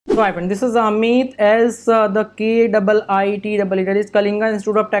So hi friend, this is Amit. As the KIITEE, that is Kalinga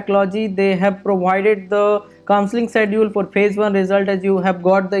Institute of Technology, they have provided the counseling schedule for phase 1 result, as you have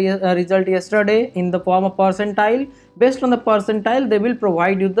got the result yesterday in the form of percentile. Based on the percentile, they will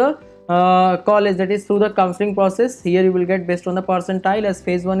provide you the college, that is through the counseling process. Here you will get based on the percentile. As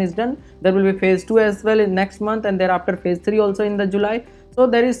phase 1 is done, there will be phase 2 as well in next month, and thereafter phase 3 also in the July. So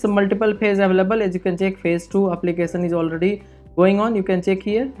there is some multiple phase available. As you can check, phase 2 application is already going on. You can check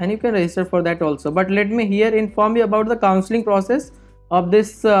here and you can register for that also. But let me here inform you about the counseling process of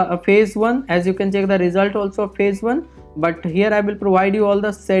this phase 1. As you can check the result also of phase 1, but here I will provide you all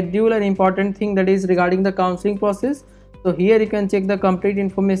the schedule and important thing that is regarding the counseling process. So here you can check the complete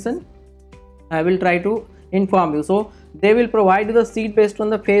information. I will try to inform you. So they will provide you the seat based on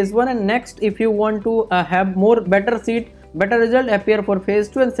the phase 1, and next if you want to have better seat, better result, appear for phase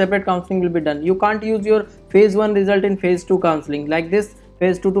 2 and separate counseling will be done. You can't use your phase 1 result in phase 2 counseling like this,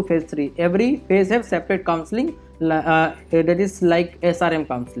 phase 2 to phase 3. Every phase have separate counseling, that is like SRM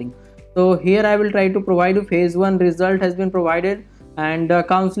counseling. So here I will try to provide you phase 1 result has been provided, and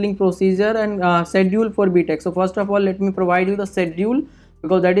counseling procedure and schedule for BTech. So first of all, let me provide you the schedule,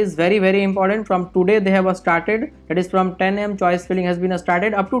 because that is very important. From today they have started, that is from 10 AM choice filling has been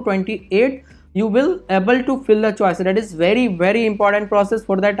started up to 28. You will able to fill the choice. That is very important process.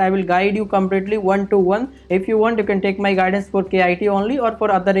 For that I will guide you completely one-to-one. If you want, you can take my guidance for KIITEE only, or for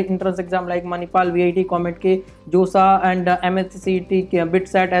other entrance exam like Manipal, VIT, COMET, JOSA and MSCT,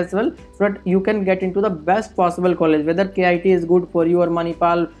 BITSAT as well, so that you can get into the best possible college. Whether KIITEE is good for you or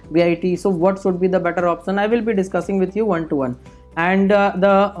Manipal, VIT, so what should be the better option, I will be discussing with you one-to-one. And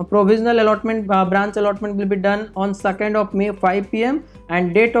the provisional allotment, branch allotment will be done on 2nd of May 5 PM,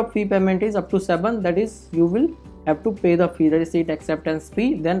 and date of fee payment is up to 7. That is, you will have to pay the fee, that is seat acceptance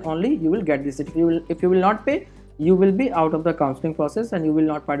fee, then only you will get this. If you will not pay, you will be out of the counseling process and you will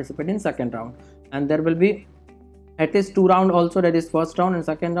not participate in second round. And there will be at least 2 rounds also, that is first round and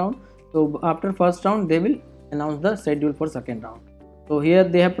second round. So after first round they will announce the schedule for second round. So here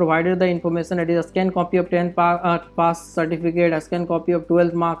they have provided the information, that is a scan copy of 10 pass certificate, a scan copy of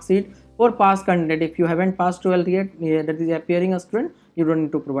 12 mark sheet for pass candidate. If you haven't passed 12 yet, that is appearing a student, you don't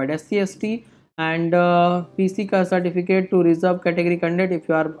need to provide. SC/ST and PC certificate to reserve category candidate. If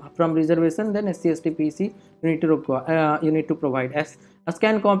you are from reservation, then SC/ST PC you need to provide. A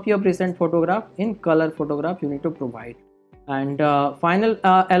scan copy of recent photograph in color photograph you need to provide. And final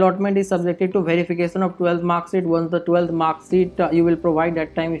allotment is subjected to verification of 12 mark sheet. Once the 12th mark sheet you will provide,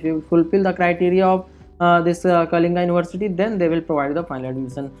 that time if you fulfill the criteria of this Kalinga University, then they will provide the final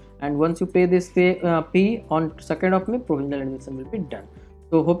admission. And once you pay this fee on 2nd of May, provisional admission will be done.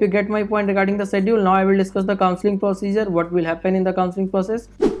 So hope you get my point regarding the schedule. Now I will discuss the counseling procedure, what will happen in the counseling process.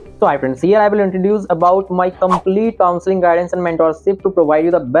 So hi friends, here I will introduce about my complete counseling guidance and mentorship to provide you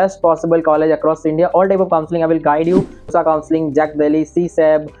the best possible college across India. All type of counseling I will guide you. Counseling, Jack Delhi,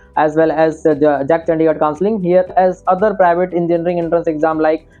 CSEB, as well as Jack Chandigarh counseling. Here as other private engineering entrance exam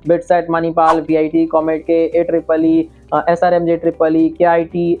like BITSAT, Manipal, VIT, COMET, AEEE, SRM, JEEE,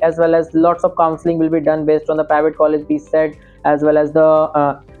 KIITEE, as well as lots of counseling will be done based on the private college BSET, as well as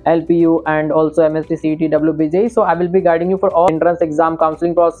the LPU and also MSCT, WBJ. So I will be guiding you for all entrance exam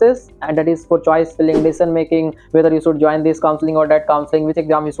counseling process, and that is for choice filling, decision making, whether you should join this counseling or that counseling, which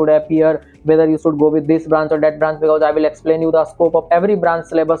exam you should appear, whether you should go with this branch or that branch, because I will explain you the scope of every branch,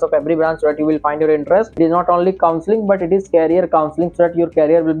 syllabus of every branch, so that you will find your interest. It is not only counseling, but it is career counseling, so that your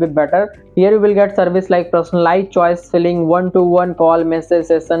career will be better. Here you will get service like personalized choice filling, one-to-one call, message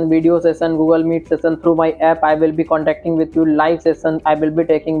session, video session, Google Meet session through my app. I will be contacting with you, live session I will be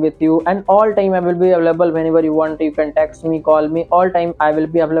taking with you, and all time I will be available. Whenever you want, you can text me, call me, all time I will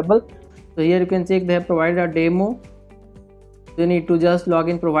be available. So here you can check, they have provided a demo. You need to just log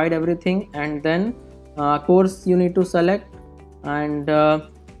in, provide everything, and then course you need to select, and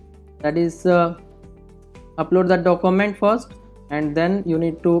that is upload the document first, and then you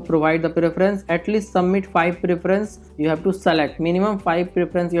need to provide the preference. At least submit 5 preference you have to select, minimum 5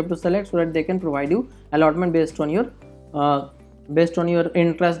 preference you have to select, so that they can provide you allotment based on your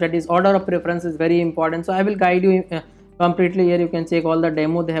interest. That is order of preference is very important. So I will guide you completely. Here you can check all the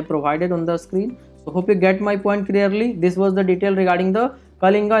demo they have provided on the screen. So hope you get my point clearly. This was the detail regarding the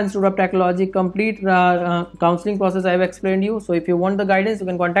Kalinga Institute of Technology complete counseling process I have explained you. So if you want the guidance, you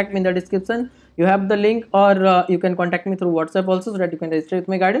can contact me in the description. You have the link, or you can contact me through WhatsApp also, so that you can register with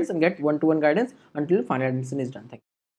my guidance and get one-to-one guidance until final admission is done. Thank you.